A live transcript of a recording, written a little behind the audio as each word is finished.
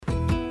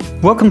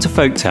Welcome to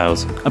Folk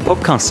Tales, a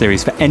podcast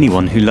series for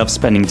anyone who loves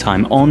spending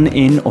time on,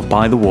 in or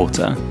by the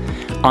water.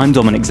 I'm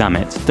Dominic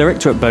Zammit,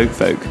 Director at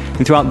Boatfolk,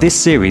 and throughout this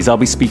series I'll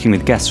be speaking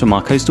with guests from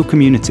our coastal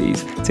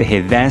communities to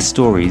hear their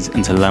stories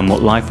and to learn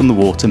what life on the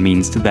water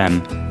means to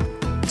them.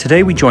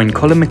 Today we join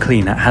Colin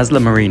McLean at Haslar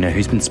Marina,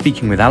 who's been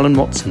speaking with Alan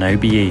Watson,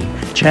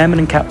 OBE, Chairman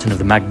and Captain of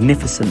the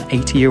magnificent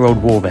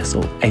 80-year-old war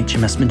vessel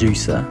HMS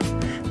Medusa.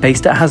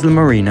 Based at Haslar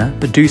Marina,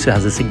 Medusa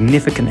has a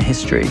significant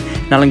history,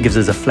 and Alan gives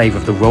us a flavour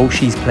of the role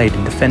she's played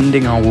in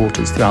defending our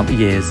waters throughout the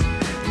years.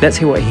 Let's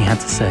hear what he had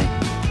to say.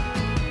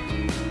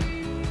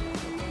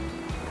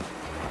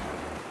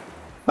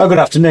 Oh, good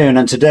afternoon,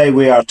 and today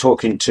we are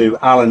talking to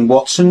Alan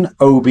Watson,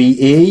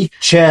 OBE,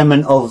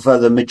 Chairman of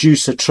the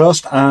Medusa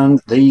Trust and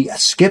the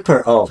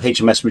skipper of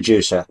HMS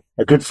Medusa,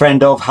 a good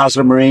friend of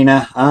Haslar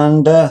Marina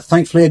and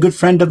thankfully a good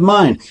friend of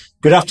mine.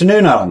 Good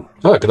afternoon, Alan.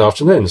 Oh, good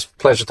afternoon. It's a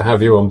pleasure to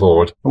have you on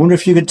board. I wonder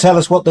if you could tell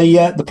us what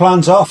the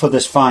plans are for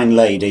this fine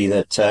lady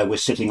that we're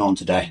sitting on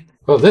today.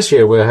 Well, this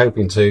year we're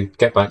hoping to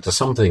get back to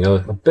something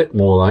a bit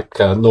more like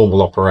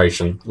normal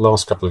operation. The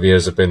last couple of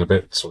years have been a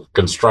bit sort of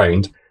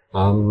constrained.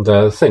 And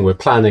the thing we're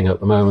planning at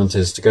the moment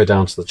is to go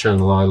down to the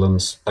Channel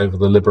Islands over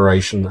the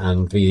Liberation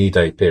and VE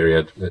Day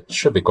period. It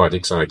should be quite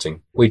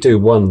exciting. We do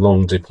one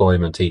long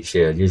deployment each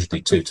year,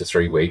 usually 2 to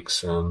 3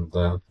 weeks, and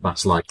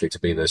that's likely to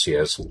be this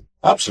year's.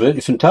 Absolutely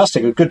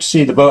fantastic. Good to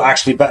see the boat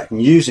actually back in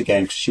use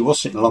again, because she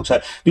was sitting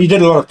alongside. But you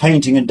did a lot of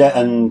painting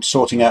and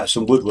sorting out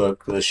some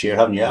woodwork this year,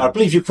 haven't you? I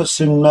believe you put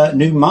some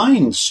new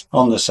mines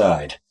on the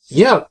side.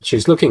 Yeah,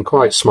 she's looking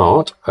quite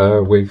smart.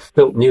 We've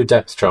built new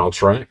depth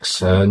charge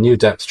racks, new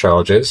depth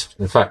charges.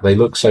 In fact, they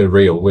look so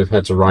real, we've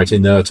had to write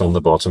inert on the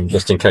bottom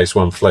just in case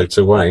one floats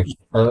away.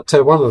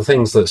 So one of the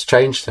things that's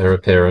changed her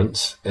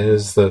appearance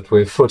is that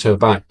we've put her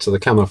back to the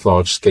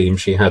camouflage scheme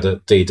she had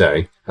at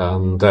D-Day.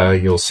 And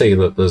you'll see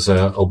that there's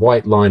a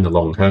white line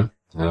along her.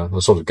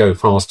 The sort of go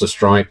faster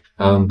stripe,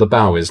 and the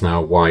bow is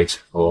now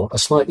white, or a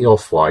slightly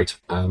off-white.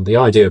 And the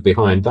idea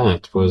behind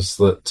that was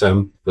that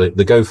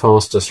the go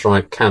faster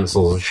stripe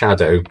cancels a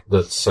shadow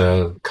that's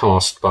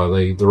cast by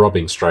the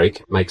robbing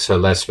strake, makes her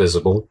less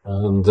visible,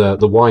 and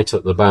the white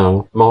at the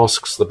bow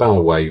masks the bow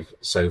wave.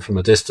 So from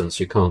a distance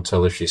you can't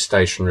tell if she's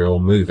stationary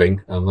or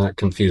moving, and that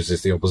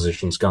confuses the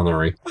opposition's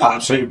gunnery.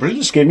 Absolutely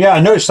brilliant scheme. Yeah,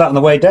 I noticed that on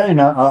the way down.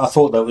 I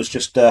thought that was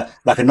just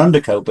like an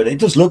undercoat, but it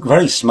does look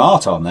very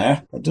smart on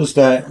there. It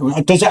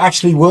does it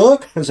actually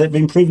work? Has it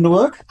been proven to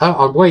work?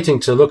 I'm waiting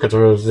to look at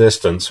her at a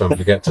distance when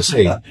we get to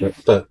sea.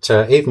 but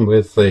even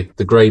with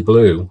the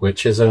grey-blue,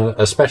 which is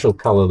a special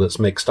colour that's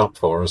mixed up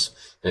for us,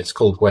 it's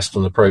called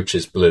Western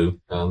Approaches Blue,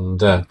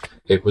 and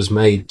it was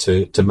made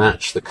to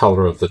match the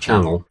colour of the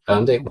channel,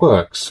 and it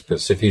works,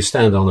 because if you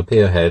stand on a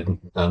pierhead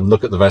and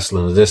look at the vessel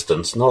in the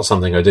distance, not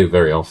something I do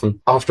very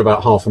often, after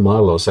about half a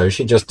mile or so,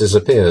 she just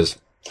disappears.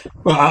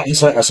 Well,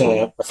 as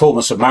a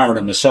former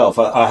submariner myself,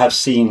 I have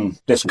seen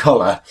this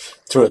colour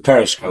through a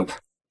periscope.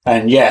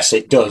 And yes,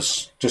 it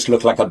does just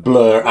look like a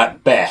blur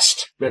at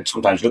best. It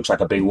sometimes looks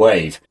like a big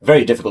wave.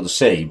 Very difficult to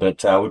see,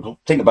 but I would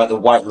think about the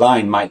white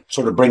line might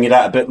sort of bring it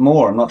out a bit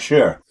more. I'm not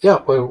sure.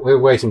 Yeah, we're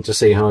waiting to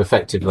see how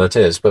effective that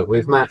is, but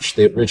we've matched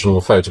the original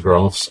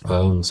photographs,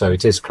 so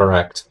it is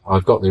correct.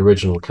 I've got the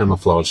original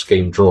camouflage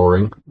scheme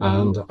drawing,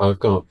 and I've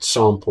got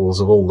samples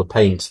of all the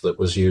paint that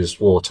was used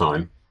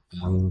wartime.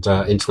 And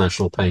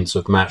International Paints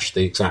have matched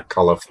the exact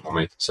colour for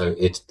me. So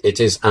it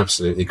is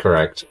absolutely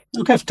correct.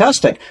 Okay,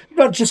 fantastic.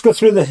 I'll just go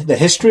through the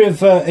history of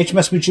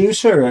HMS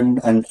Medusa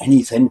and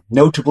anything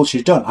notable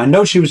she's done. I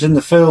know she was in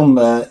the film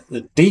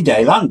the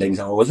D-Day landings,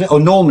 or was it? Or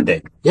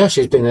Normandy? Yeah,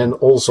 she's been in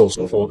all sorts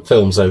of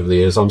films over the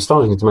years. I'm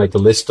starting to make a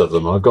list of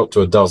them. I've got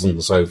to a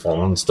dozen so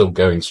far and still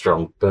going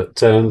strong. But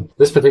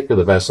this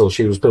particular vessel,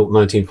 she was built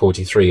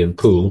 1943 in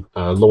Poole,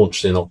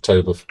 launched in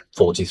October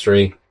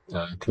 43.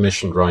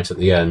 Commissioned right at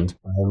the end,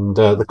 and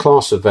the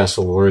class of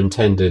vessel were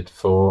intended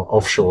for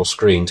offshore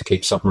screen to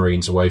keep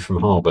submarines away from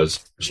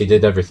harbours. She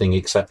did everything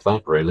except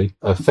that, really.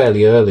 A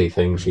fairly early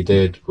thing she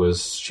did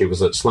was she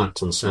was at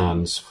Slapton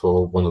Sands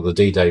for one of the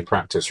D-Day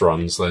practice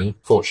runs there.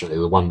 Fortunately,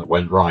 the one that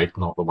went right,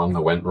 not the one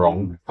that went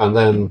wrong. And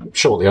then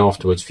shortly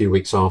afterwards, a few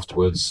weeks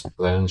afterwards,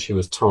 then she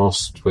was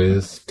tasked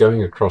with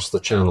going across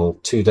the channel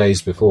 2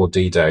 days before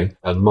D-Day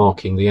and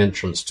marking the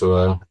entrance to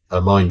a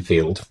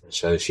minefield.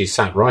 So she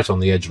sat right on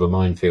the edge of a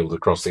minefield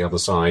across the other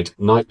side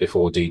night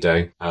before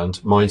D-Day, and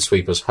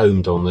minesweepers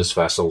homed on this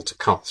vessel to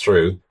cut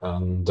through,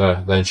 and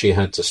then she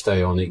had to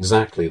stay on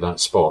exactly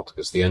that spot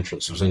because the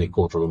entrance was only a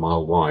quarter of a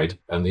mile wide,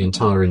 and the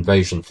entire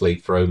invasion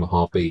fleet for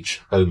Omaha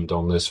Beach homed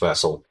on this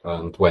vessel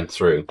and went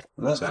through.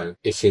 So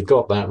if she'd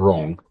got that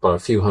wrong by a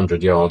few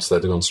hundred yards, they'd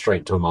have gone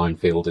straight to a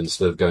minefield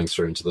instead of going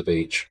through into the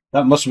beach.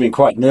 That must have been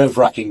quite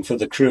nerve-wracking for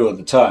the crew at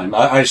the time.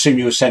 I assume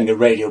you were sending a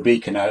radio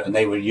beacon out and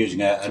they were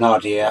using an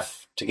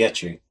RDF to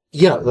get you.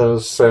 Yeah, there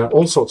was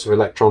all sorts of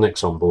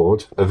electronics on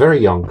board. A very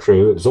young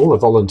crew. It was all a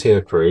volunteer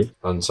crew,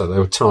 and so they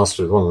were tasked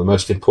with one of the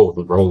most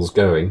important roles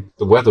going.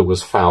 The weather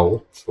was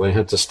foul. They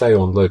had to stay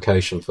on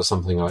location for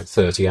something like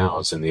 30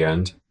 hours in the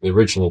end. The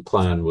original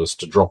plan was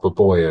to drop a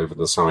buoy over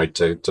the side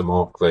to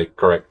mark the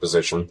correct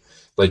position.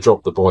 they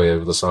dropped the buoy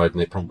over the side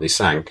and it promptly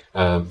sank.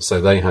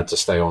 So they had to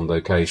stay on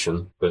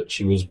location. But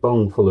she was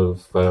bung full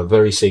of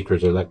very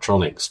secret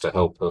electronics to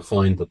help her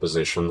find the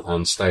position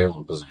and stay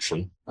on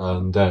position.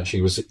 And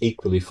she was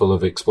equally full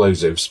of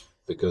explosives,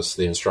 because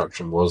the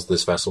instruction was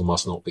this vessel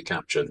must not be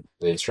captured.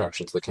 The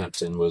instruction to the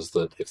captain was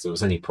that if there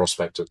was any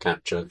prospect of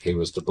capture, he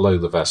was to blow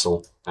the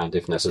vessel, and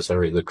if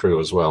necessary, the crew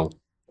as well.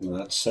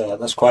 Well,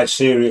 that's quite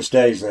serious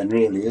days then,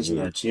 really, isn't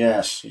it?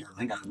 Yes, I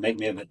think that would make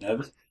me a bit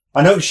nervous.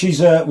 I know she's.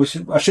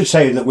 I should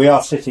say that we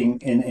are sitting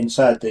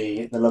inside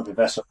the lovely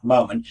vessel at the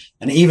moment,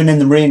 and even in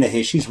the marina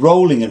here, she's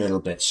rolling a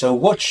little bit. So,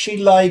 what's she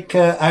like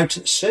out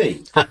at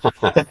sea?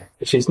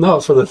 She's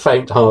not for the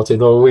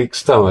faint-hearted or weak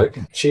stomach.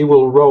 She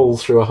will roll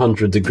through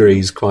 100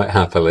 degrees quite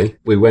happily.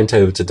 We went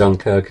over to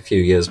Dunkirk a few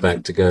years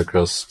back to go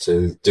across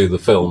to do the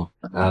film,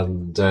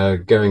 and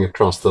going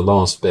across the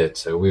last bit,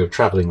 so we were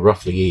travelling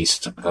roughly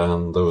east,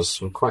 and there was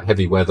some quite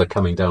heavy weather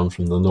coming down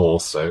from the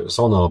north, so it was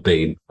on our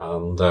beam,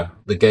 and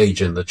the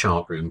gauge in the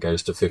chart room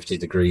goes to 50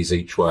 degrees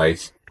each way.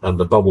 And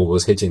the bubble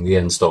was hitting the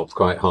end stop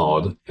quite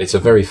hard. It's a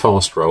very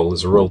fast roll.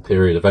 There's a roll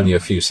period of only a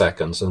few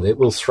seconds, and it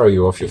will throw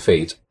you off your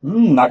feet.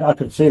 I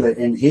can feel it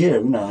in here,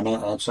 and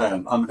I'd say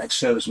I'm an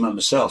ex-serviceman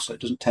myself, so it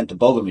doesn't tend to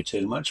bother me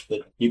too much,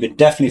 but you can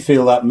definitely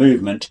feel that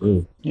movement.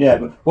 Yeah,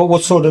 but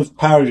what sort of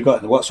power have you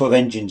got? What sort of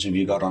engines have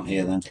you got on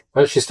here then?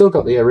 Well, she's still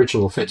got the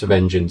original fit of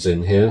engines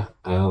in here,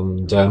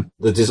 and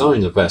the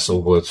design of the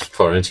vessel was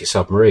for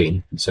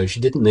anti-submarine, so she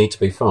didn't need to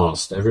be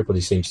fast.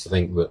 Everybody seems to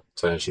think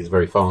that she's a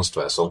very fast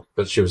vessel,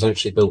 but she was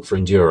actually built for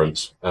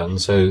endurance, and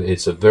so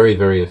it's a very,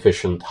 very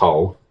efficient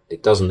hull.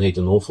 It doesn't need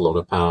an awful lot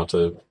of power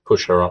to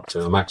push her up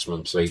to a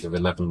maximum speed of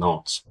 11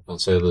 knots. And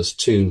so there's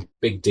two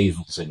big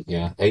diesels in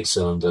here, 8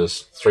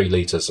 cylinders, 3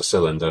 litres a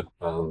cylinder,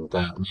 and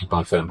made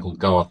by a firm called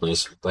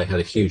Gardner's. They had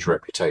a huge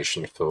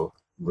reputation for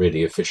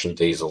really efficient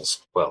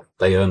diesels. Well,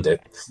 they earned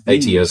it.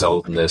 80 years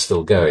old and they're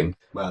still going.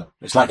 Well,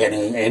 it's like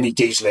any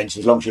diesel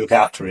engine, as long as you look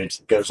after it,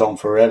 it goes on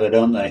forever,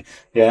 don't they?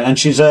 Yeah, and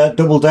she's a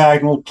double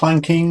diagonal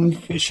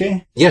planking, is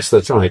she? Yes,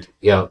 that's right.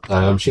 Yeah,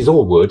 she's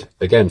all wood.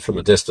 Again, from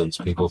a distance,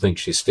 people think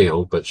she's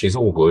steel, but she's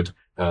all wood.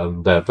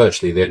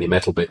 Virtually the only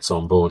metal bits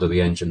on board are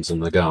the engines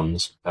and the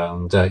guns.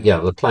 And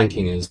the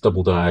planking is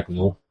double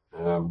diagonal,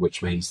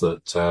 which means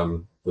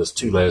that there's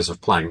 2 layers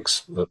of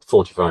planks at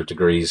 45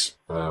 degrees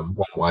one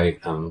way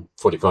and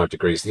 45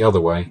 degrees the other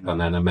way, and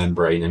then a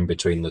membrane in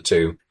between the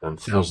two, and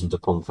thousands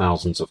upon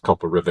thousands of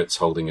copper rivets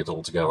holding it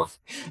all together.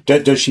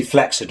 Does she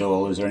flex at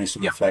all? Is there any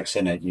sort of flex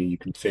in it? You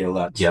can feel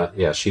that.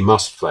 Yeah, she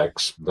must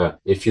flex.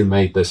 If you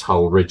made this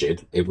hull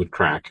rigid, it would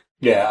crack.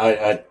 Yeah,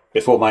 I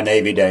before my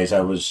Navy days,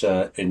 I was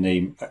in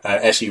the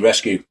SE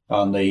Rescue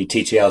on the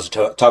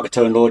TTLs, target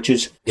towing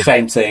launches. Yeah.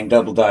 Same thing,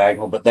 double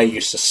diagonal, but they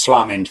used to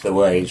slam into the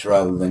waves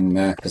rather than,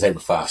 because they were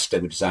fast, they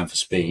were designed for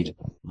speed.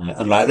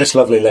 Unlike this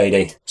lovely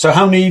lady. So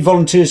how many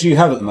volunteers do you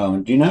have at the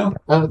moment, do you know?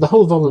 The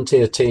whole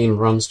volunteer team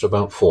runs to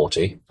about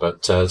 40,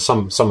 but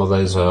some of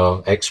those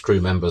are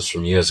ex-crew members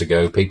from years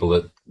ago, people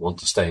that want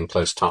to stay in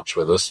close touch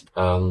with us.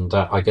 And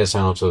I guess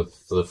out of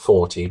the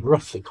 40,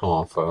 roughly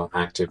half are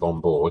active on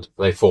board.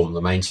 They form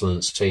the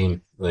maintenance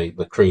team,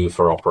 the crew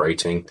for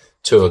operating,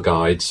 tour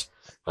guides,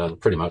 and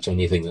pretty much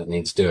anything that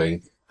needs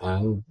doing.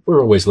 And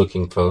we're always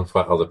looking for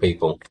other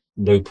people.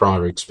 No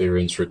prior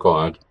experience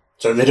required.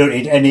 So they don't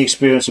need any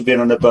experience of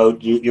being on a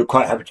boat. You're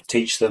quite happy to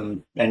teach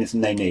them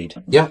anything they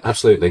need. Yeah,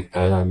 absolutely.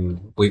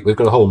 We've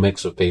got a whole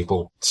mix of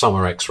people. Some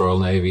are ex-Royal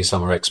Navy,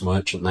 some are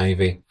ex-Merchant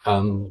Navy,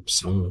 and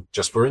some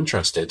just were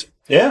interested.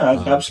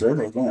 Yeah,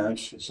 absolutely. Yeah,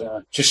 it's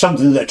just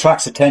something that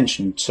attracts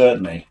attention,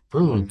 certainly.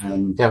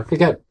 Yeah, we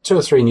get 2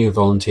 or 3 new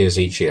volunteers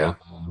each year,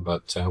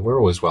 but we're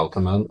always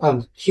welcome.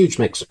 And huge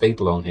mix of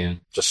people on here.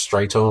 Just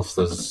straight off,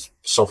 there's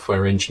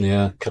software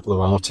engineer, a couple of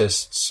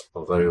artists,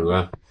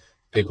 although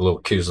people will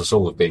accuse us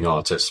all of being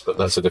artists, but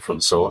that's a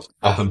different sort.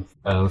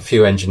 A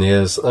few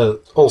engineers,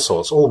 all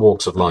sorts, all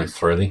walks of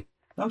life, really.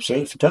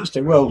 Absolutely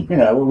fantastic. Well,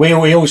 we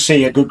always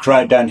see a good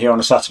crowd down here on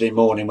a Saturday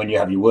morning when you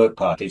have your work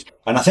parties.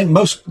 And I think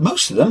most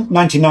of them,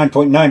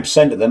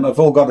 99.9% of them, have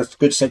all got a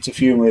good sense of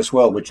humour as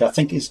well, which I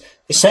think is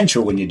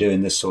essential when you're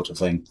doing this sort of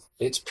thing.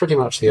 It's pretty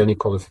much the only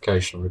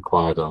qualification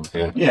required on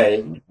here.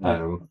 Yeah.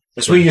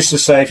 As we used to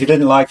say, if you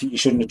didn't like it, you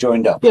shouldn't have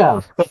joined up.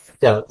 Yeah.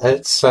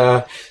 It's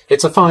a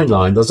fine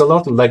line. There's a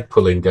lot of leg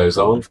pulling goes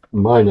on,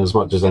 mine as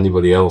much as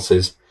anybody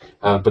else's,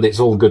 but it's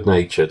all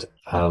good-natured.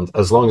 And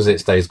as long as it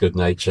stays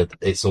good-natured,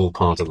 it's all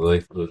part of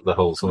the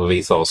whole sort of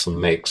ethos and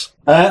mix.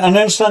 And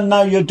I understand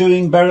now you're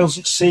doing burials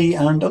at sea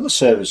and other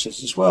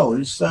services as well.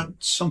 Is that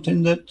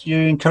something that you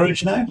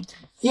encourage now?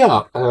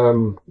 Yeah,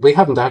 we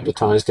haven't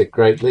advertised it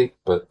greatly,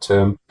 but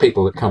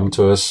people that come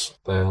to us,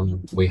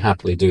 we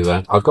happily do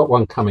that. I've got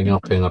one coming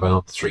up in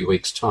about 3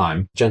 weeks'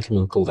 time. A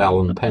gentleman called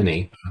Alan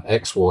Penny,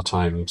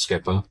 ex-wartime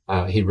skipper.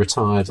 He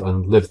retired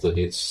and lived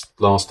his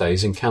last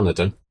days in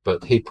Canada,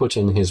 but he put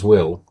in his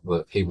will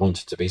that he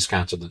wanted to be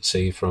scattered at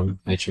sea from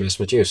HMS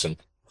Medusa.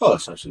 Oh,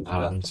 that's actually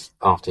And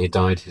after he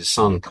died, his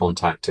son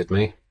contacted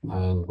me,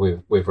 and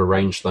we've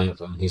arranged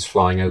that. And he's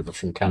flying over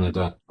from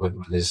Canada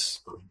with his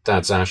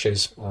dad's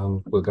ashes.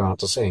 We'll go out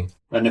to sea.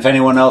 And if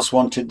anyone else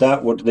wanted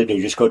that, what do they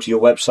do? Just go to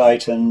your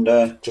website and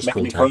Just make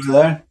any contact. quote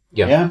there?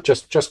 Yeah,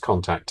 just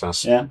contact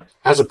us. Yeah.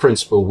 As a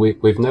principle,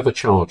 we've never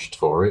charged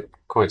for it,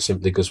 quite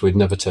simply because we'd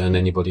never turn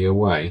anybody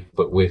away.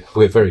 But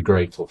we're very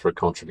grateful for a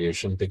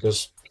contribution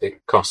because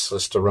it costs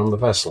us to run the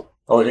vessel.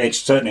 Oh, it's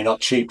certainly not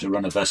cheap to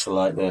run a vessel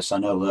like this. I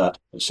know that,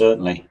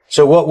 certainly.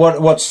 So what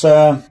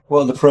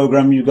are the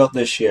program you got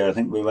this year? I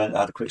think we had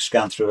a quick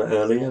scan through it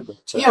earlier. But,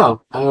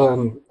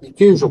 The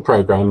usual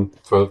program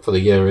for the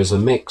year is a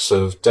mix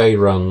of day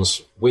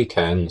runs,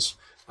 weekends,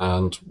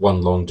 and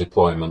one long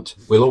deployment.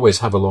 We'll always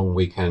have a long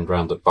weekend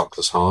round at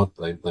Buckler's Hard.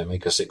 They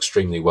make us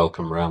extremely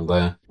welcome round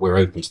there. We're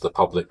open to the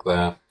public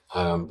there.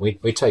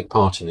 We take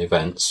part in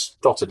events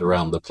dotted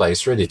around the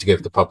place, really to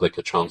give the public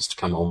a chance to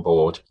come on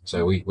board.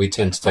 So we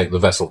tend to take the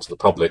vessel to the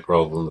public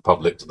rather than the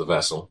public to the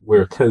vessel.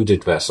 We're a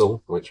coded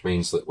vessel, which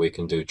means that we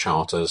can do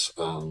charters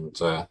and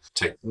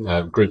take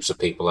groups of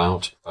people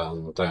out.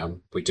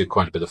 And we do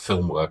quite a bit of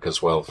film work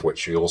as well, for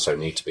which you also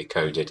need to be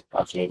coded.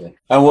 Absolutely.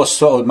 And what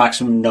sort of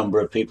maximum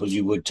number of people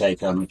you would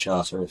take on a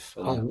charter if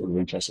you were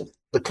interested?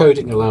 The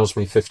coding allows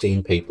me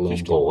 15 people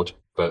on board,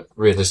 but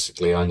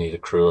realistically I need a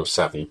crew of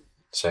 7.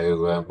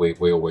 So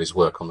we always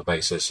work on the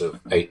basis of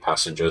 8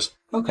 passengers.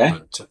 Okay.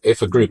 But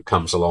if a group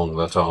comes along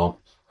that are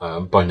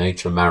by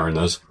nature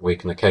mariners, we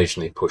can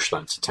occasionally push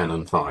that to 10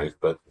 and 5,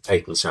 but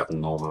 8 and 7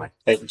 normally.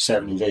 8 and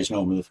 7 days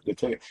normally for a good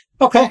figure.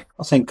 Okay.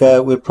 I think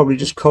we'll probably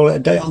just call it a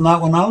day on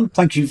that one, Alan.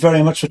 Thank you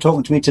very much for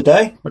talking to me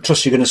today. I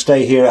trust you're going to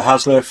stay here at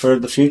Hasler for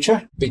the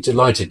future. Be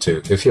delighted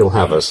to, if you'll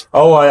have us.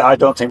 Oh, I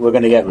don't think we're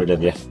going to get rid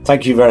of you.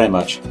 Thank you very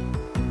much.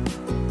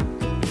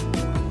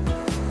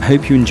 I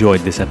hope you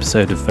enjoyed this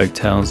episode of Folk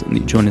Tales and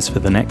that you join us for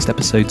the next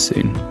episode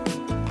soon.